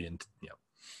Italy and,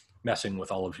 messing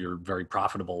with all of your very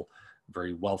profitable,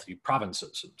 very wealthy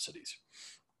provinces and cities.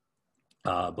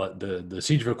 But the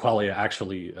siege of Aquileia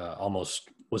actually almost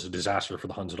was a disaster for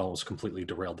the Huns. It almost completely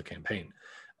derailed the campaign.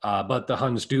 But the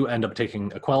Huns do end up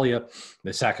taking Aquileia.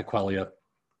 They sack Aquileia,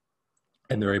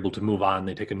 and they're able to move on.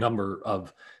 They take a number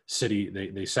of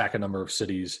they sack a number of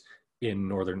cities in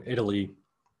northern Italy.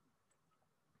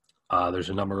 There's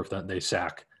a number of them. They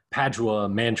sack Padua,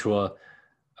 Mantua,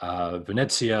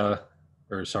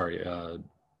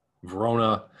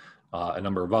 Verona, a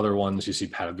number of other ones. You see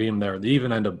Patavium there. They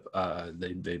even end up,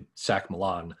 they sack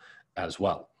Milan as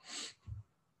well.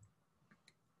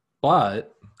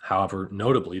 But, however,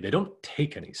 notably, they don't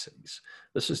take any cities.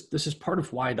 This is part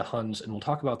of why the Huns, and we'll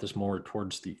talk about this more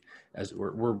towards as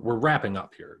we're wrapping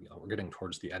up here. We're getting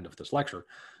towards the end of this lecture,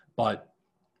 but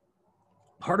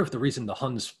part of the reason the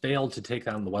Huns failed to take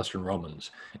down the Western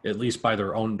Romans, at least by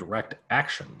their own direct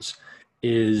actions,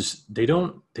 is they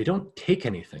don't take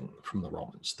anything from the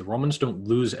Romans. The Romans don't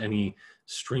lose any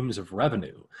streams of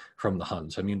revenue from the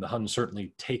Huns. I mean, the Huns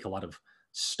certainly take a lot of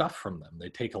stuff from them. They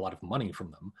take a lot of money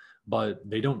from them, but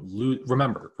they don't lose.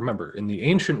 Remember, in the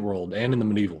ancient world and in the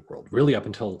medieval world, really up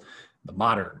until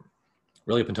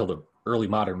the early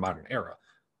modern era,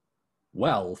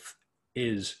 wealth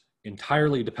is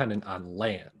entirely dependent on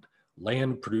land.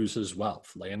 Land produces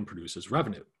wealth. Land produces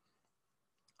revenue.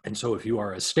 And so if you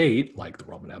are a state like the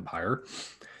Roman Empire,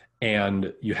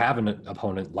 and you have an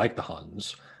opponent like the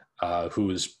Huns, who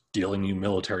is dealing you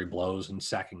military blows and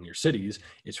sacking your cities,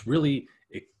 it's really,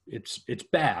 it's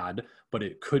bad, but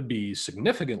it could be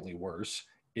significantly worse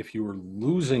if you were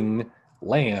losing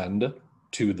land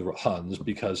to the Huns,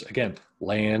 because again,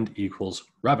 land equals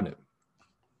revenue.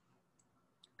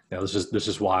 Now, this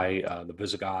is why the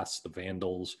Visigoths, the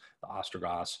Vandals, the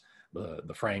Ostrogoths,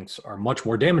 the Franks are much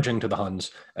more damaging to the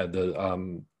Huns,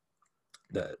 the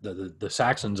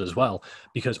Saxons as well,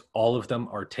 because all of them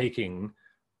are taking,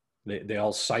 they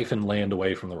all siphon land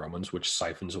away from the Romans, which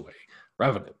siphons away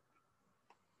revenue.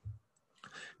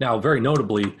 Now, very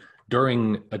notably,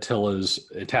 during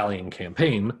Attila's Italian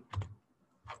campaign,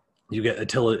 you get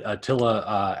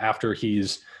Attila after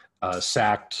he's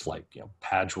sacked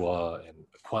Padua and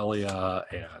Aquileia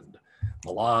and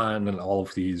Milan and all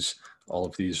of these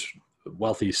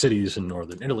wealthy cities in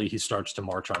northern Italy. He starts to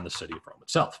march on the city of Rome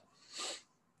itself.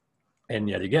 And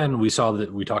yet again, we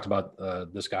talked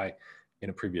about this guy in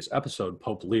a previous episode,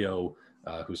 Pope Leo,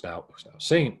 who's now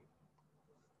saint,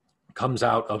 comes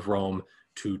out of Rome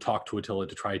to talk to Attila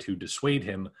to try to dissuade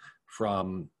him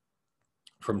from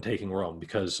taking Rome,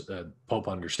 because Pope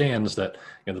understands that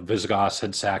the Visigoths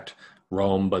had sacked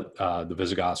Rome, but the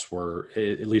Visigoths were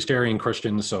at least Arian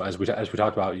Christians. So as we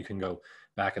talked about, you can go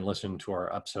back and listen to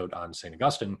our episode on St.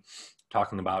 Augustine,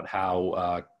 talking about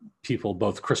how people,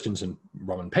 both Christians and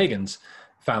Roman pagans,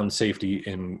 found safety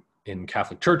in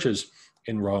Catholic churches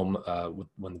in Rome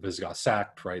when the Visigoths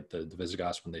sacked, right? The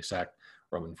Visigoths, when they sacked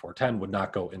Rome in 410, would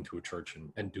not go into a church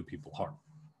and do people harm.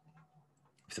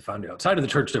 If they found it outside of the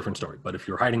church, different story. But if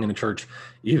you're hiding in a church,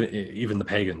 even the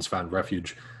pagans found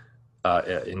refuge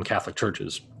in Catholic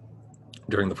churches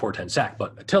during the 410 sack.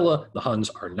 But Attila, the Huns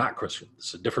are not Christian.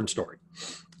 It's a different story.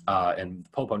 And the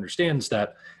Pope understands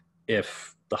that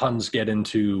if the Huns get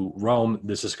into Rome,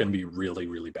 this is going to be really,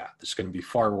 really bad. This is going to be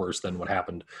far worse than what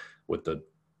happened with the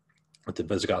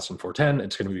Visigoths in 410.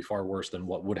 It's going to be far worse than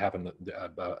what would happen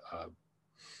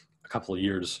a couple of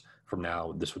years from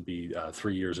now. This would be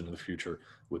 3 years into the future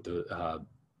with the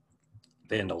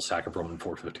Vandal sack of Rome in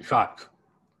 455.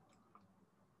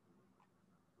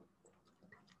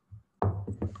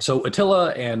 So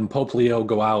Attila and Pope Leo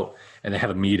go out and they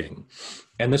have a meeting.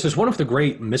 And this is one of the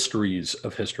great mysteries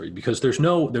of history, because there's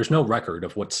no record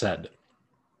of what's said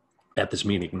at this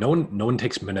meeting. No one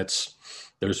takes minutes.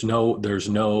 There's no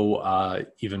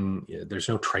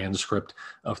transcript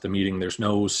of the meeting. There's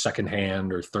no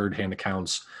secondhand or third-hand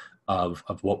accounts of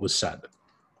what was said.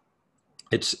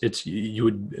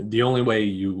 The only way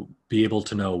you be able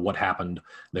to know what happened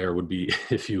there would be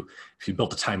if you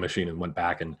built a time machine and went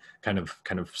back and kind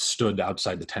of stood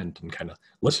outside the tent and kind of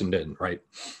listened in, right?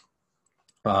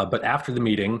 But after the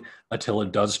meeting, Attila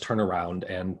does turn around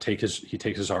and he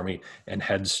takes his army and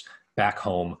heads back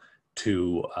home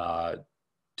to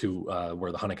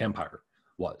where the Hunnic Empire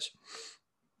was.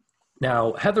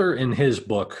 Now, Heather, in his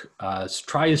book,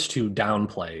 tries to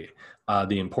downplay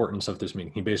the importance of this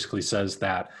meeting. He basically says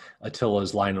that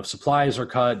Attila's line of supplies are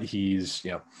cut. There's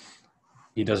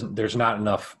not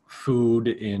enough food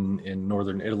in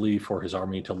northern Italy for his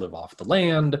army to live off the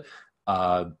land.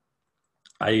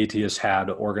 Aetius had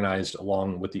organized,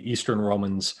 along with the Eastern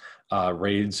Romans,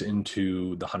 raids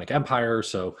into the Hunnic Empire,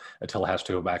 so Attila has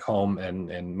to go back home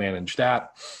and manage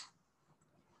that.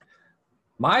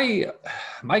 My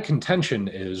contention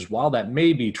is, while that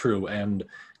may be true, and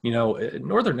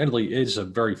northern Italy is a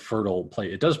very fertile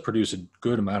place, it does produce a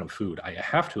good amount of food. I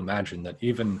have to imagine that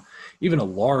even a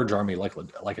large army like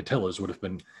Attila's would have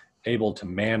been able to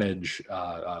manage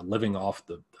living off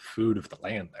the food of the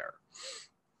land there.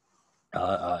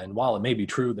 And while it may be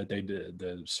true that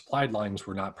the supply lines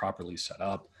were not properly set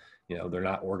up, they're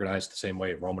not organized the same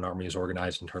way a Roman army is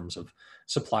organized in terms of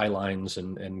supply lines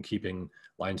and keeping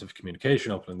lines of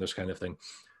communication open and this kind of thing.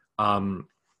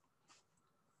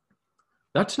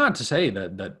 That's not to say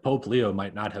that Pope Leo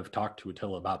might not have talked to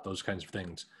Attila about those kinds of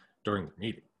things during the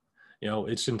meeting.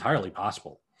 It's entirely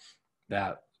possible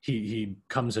that he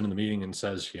comes into the meeting and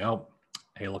says,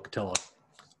 hey, look, Attila,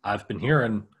 I've been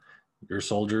hearing your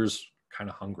soldiers kind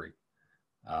of hungry.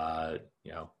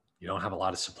 You don't have a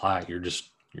lot of supply. You're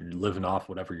living off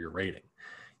whatever you're raiding.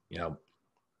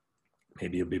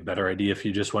 Maybe it'd be a better idea if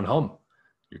you just went home.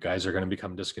 Your guys are going to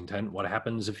become discontent. What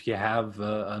happens if you have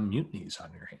mutinies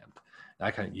on your hand?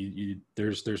 That kind of,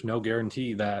 there's no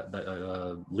guarantee that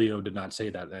Leo did not say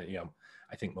that.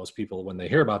 I think most people, when they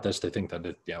hear about this, they think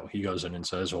that he goes in and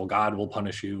says, "Well, God will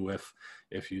punish you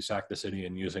if you sack the city,"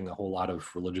 and using a whole lot of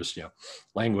religious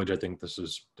language. I think this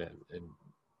is,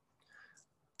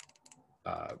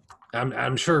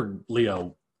 I'm sure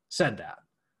Leo said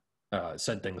that,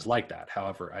 said things like that.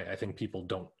 However, I think people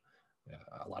don't.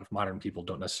 A lot of modern people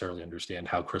don't necessarily understand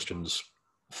how Christians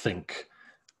think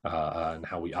and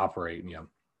how we operate.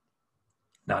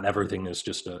 Not everything is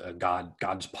just a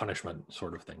God's punishment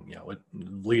sort of thing. Pope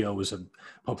Leo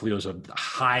is a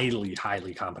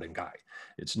highly competent guy.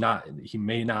 It's not, he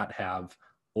may not have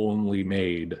only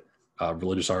made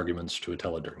religious arguments to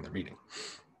Attila during the meeting.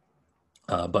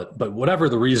 But whatever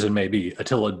the reason may be,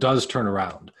 Attila does turn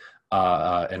around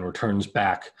and returns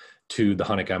back to the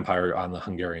Hunnic Empire on the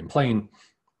Hungarian plain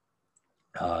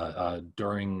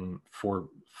during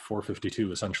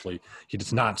 452. Essentially, he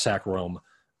does not sack Rome.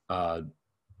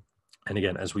 And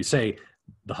again, as we say,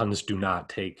 the Huns do not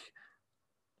take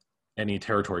any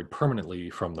territory permanently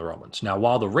from the Romans. Now,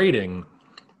 while the raiding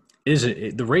is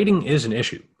an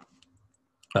issue,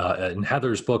 in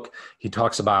Heather's book, he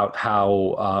talks about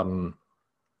how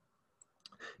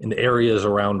in the areas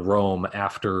around Rome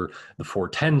after the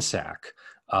 410 sack,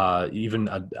 I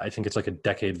think it's like a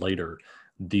decade later,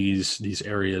 these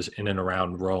areas in and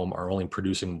around Rome are only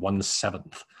producing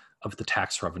 1/7 of the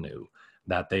tax revenue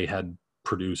that they had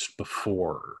produced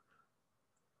before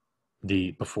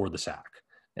the sack.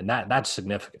 And that's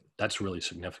significant. That's really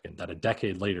significant, that a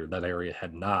decade later that area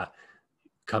had not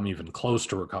come even close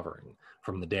to recovering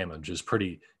from the damage is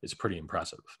pretty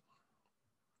impressive.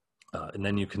 And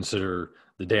then you consider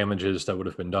the damages that would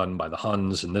have been done by the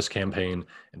Huns in this campaign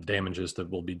and the damages that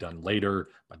will be done later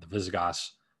by the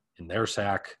Visigoths in their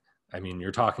sack. I mean,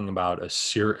 you're talking about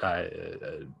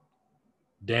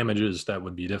damages that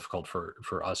would be difficult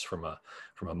for us from a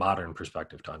modern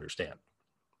perspective to understand.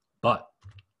 But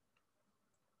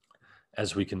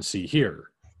as we can see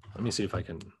here, let me see if I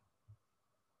can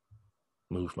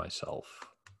move myself.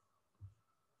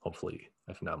 Hopefully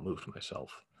I've now moved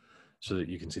myself so that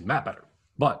you can see the map better.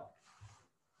 But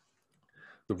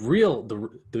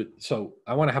so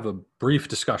I want to have a brief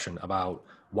discussion about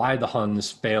why the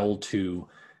Huns failed to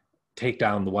take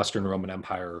down the Western Roman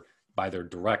Empire by their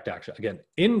direct action. Again,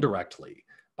 indirectly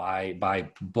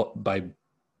by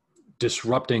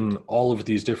disrupting all of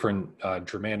these different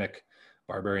Germanic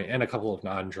barbarian and a couple of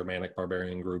non-Germanic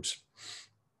barbarian groups,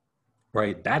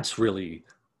 right? That's really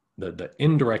the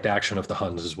indirect action of the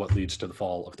Huns is what leads to the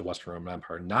fall of the Western Roman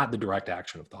Empire, not the direct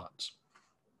action of the Huns.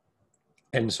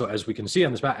 And so, as we can see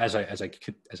on this map, as I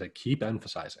keep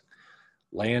emphasizing,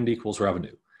 land equals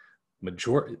revenue.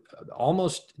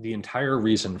 Almost the entire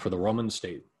reason for the Roman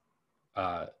state,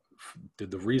 the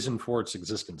reason for its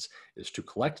existence, is to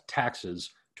collect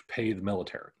taxes to pay the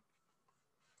military.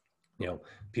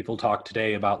 People talk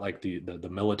today about like the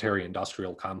military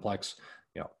industrial complex.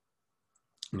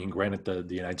 I mean, granted,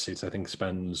 the United States, I think,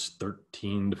 spends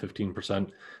 13 to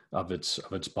 15% of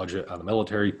its budget on the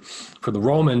military. For the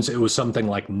Romans, it was something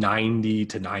like 90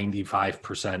 to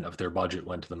 95% of their budget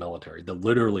went to the military.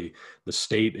 Literally, the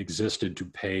state existed to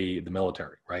pay the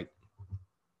military, right?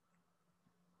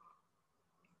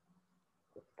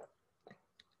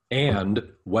 And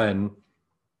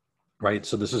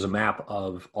so this is a map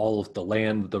of all of the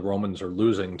land the Romans are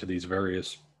losing to these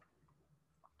various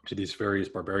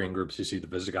barbarian groups. You see the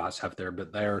Visigoths have their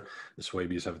bit there, the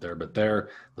Suebies have their bit there,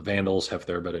 the Vandals have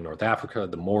their bit in North Africa,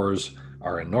 the Moors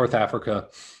are in North Africa,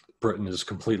 Britain is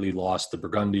completely lost, the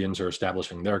Burgundians are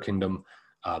establishing their kingdom,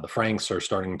 the Franks are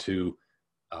starting to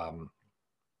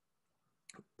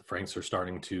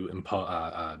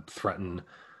threaten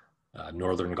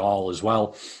northern Gaul as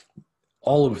well.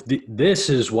 All of this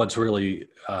is what's really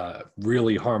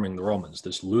harming the Romans,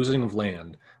 this losing of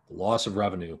land, the loss of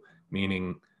revenue,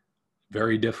 meaning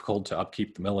very difficult to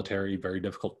upkeep the military, very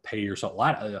difficult to pay yourself.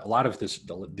 A lot of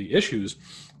the issues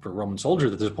for Roman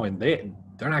soldiers at this point, they're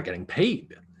not getting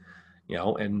paid,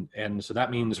 and so that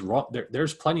means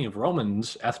there's plenty of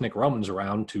Romans, ethnic Romans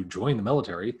around to join the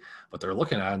military, but they're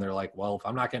looking at it and they're like, well, if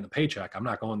I'm not getting a paycheck, I'm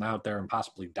not going out there and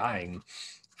possibly dying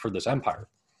for this empire.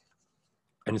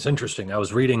 And it's interesting. I'm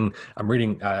reading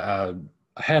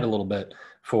ahead a little bit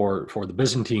for the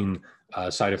Byzantine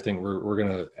side of things. We're going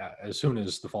to, as soon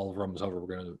as the fall of Rome is over,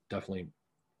 we're going to definitely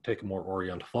take a more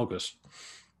Oriental focus.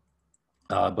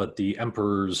 But the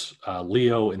emperors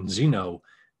Leo and Zeno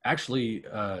actually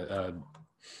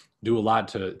do a lot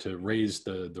to raise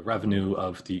the revenue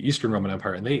of the Eastern Roman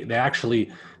Empire. And they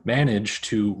actually managed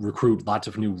to recruit lots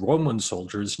of new Roman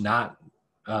soldiers, not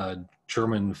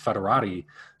German federati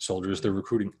soldiers. They're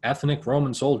recruiting ethnic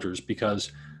Roman soldiers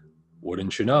because,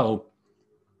 wouldn't you know,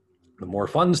 the more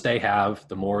funds they have,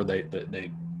 the more they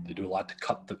do a lot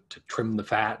to trim the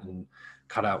fat and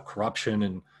cut out corruption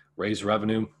and raise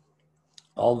revenue.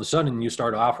 All of a sudden, you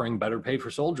start offering better pay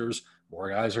for soldiers, more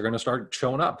guys are going to start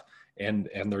showing up, and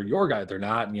they're your guy. They're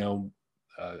not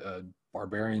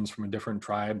barbarians from a different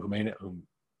tribe who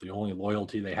the only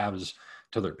loyalty they have is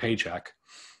to their paycheck.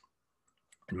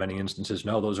 In many instances,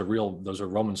 no, those are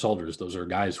Roman soldiers. Those are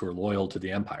guys who are loyal to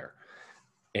the empire.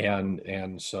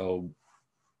 And so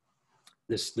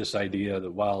this idea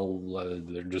that,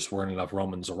 there just weren't enough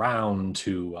Romans around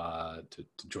to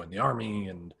join the army.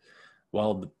 And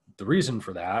the reason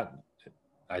for that,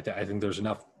 I think there's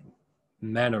enough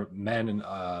men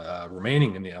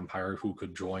remaining in the empire who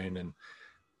could join and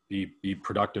be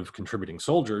productive contributing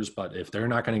soldiers. But if they're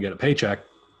not going to get a paycheck,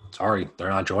 sorry, they're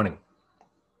not joining.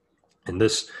 And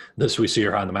this we see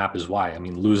here on the map is why. I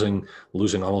mean, losing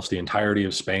almost the entirety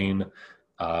of Spain,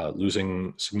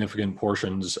 losing significant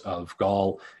portions of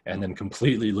Gaul, and then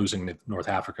completely losing North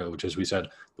Africa, which, as we said,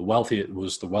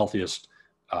 was the wealthiest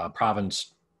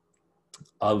province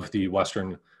of the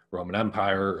Western Roman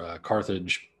Empire.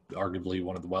 Carthage, arguably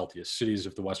one of the wealthiest cities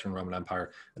of the Western Roman Empire.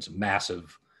 It's a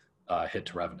massive hit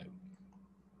to revenue.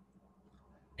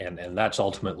 And that's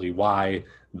ultimately why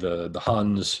the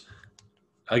Huns,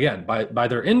 again, by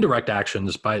their indirect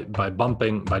actions, by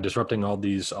disrupting all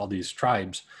these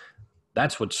tribes,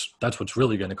 that's what's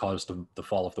really going to cause the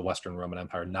fall of the Western Roman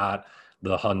Empire, not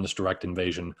the Huns' direct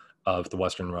invasion of the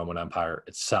Western Roman Empire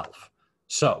itself.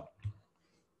 So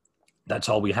that's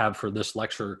all we have for this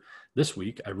lecture this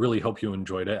week. I really hope you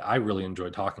enjoyed it. I really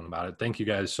enjoyed talking about it. Thank you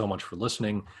guys so much for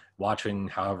listening, watching,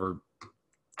 however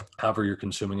you're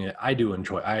consuming it. I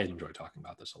enjoy talking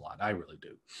about this a lot. I really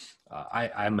do.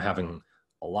 I'm having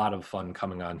a lot of fun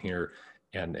coming on here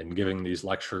and giving these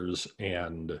lectures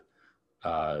and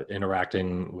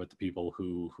interacting with the people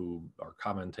who are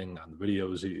commenting on the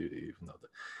videos, even though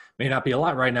there may not be a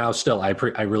lot right now. Still,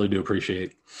 I really do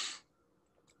appreciate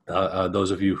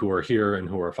those of you who are here and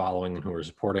who are following and who are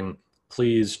supporting.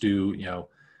 Please do,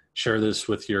 share this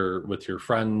with your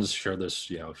friends. Share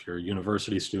this, if you're a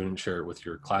university student, share it with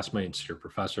your classmates, your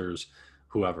professors,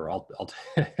 whoever. I'll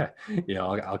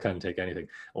kind of take anything.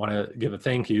 I want to give a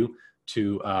thank you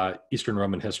to Eastern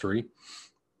Roman History,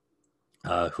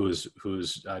 who's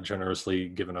generously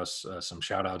given us some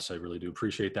shout outs. I really do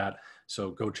appreciate that.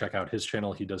 So go check out his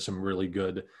channel. He does some really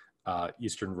good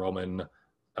Eastern Roman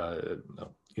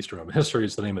History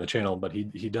is the name of the channel, but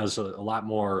he does a lot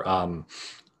more,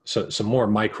 some more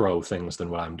micro things than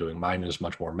what I'm doing. Mine is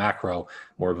much more macro,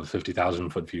 more of a 50,000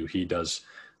 foot view. He does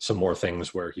some more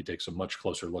things where he takes a much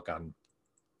closer look on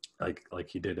like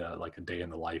he did like a day in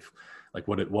the life, like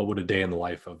what would a day in the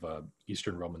life of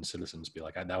Eastern Roman citizens be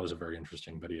like. That was a very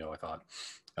interesting video, I thought.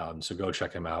 So go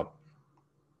check him out.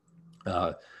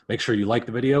 Make sure you like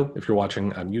the video if you're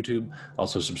watching on YouTube.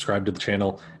 Also subscribe to the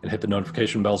channel and hit the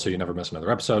notification bell so you never miss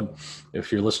another episode.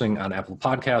 If you're listening on Apple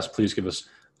Podcasts, please give us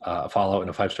a follow and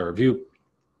a 5-star review.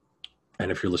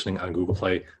 And if you're listening on Google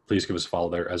Play, please give us a follow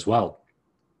there as well.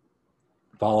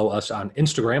 Follow us on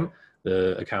Instagram.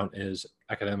 The account is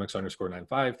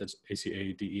academics_95. That's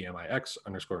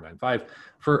ACADEMIX_95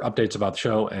 for updates about the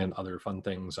show and other fun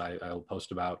things. I'll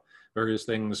post about various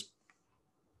things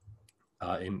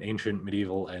in ancient,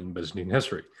 medieval, and Byzantine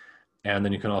history. And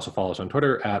then you can also follow us on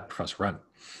Twitter at Professor Wren.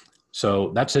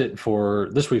 So that's it for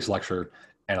this week's lecture,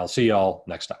 and I'll see y'all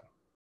next time.